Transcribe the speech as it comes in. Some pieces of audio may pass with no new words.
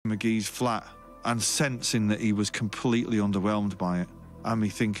McGee's flat and sensing that he was completely underwhelmed by it, and me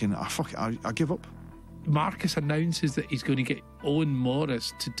thinking, fuck it, I give up. Marcus announces that he's going to get Owen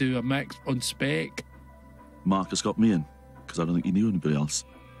Morris to do a mix on spec. Marcus got me in because I don't think he knew anybody else.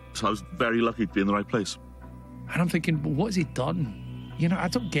 So I was very lucky to be in the right place. And I'm thinking, well, what has he done? You know, I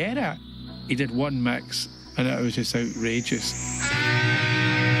don't get it. He did one mix and it was just outrageous.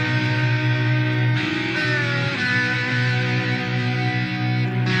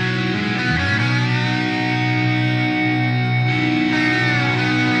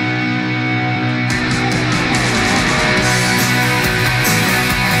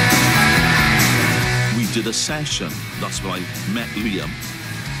 Did a session. That's when I met Liam.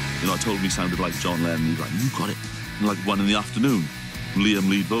 You know, I told him he sounded like John Lennon. He was like, you got it. And like 1 in the afternoon, Liam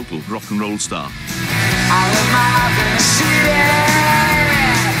lead vocal, rock and roll star.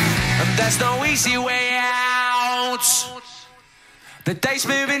 And there's no easy way out. The day's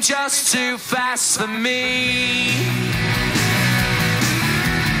moving just too fast for me.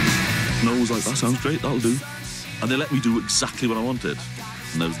 Noel was like, that sounds great, that'll do. And they let me do exactly what I wanted.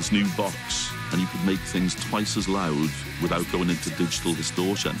 And there was this new box, and you could make things twice as loud without going into digital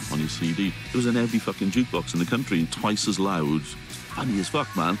distortion on your CD. It was in every fucking jukebox in the country, twice as loud. Funny as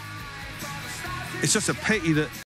fuck, man. It's just a pity that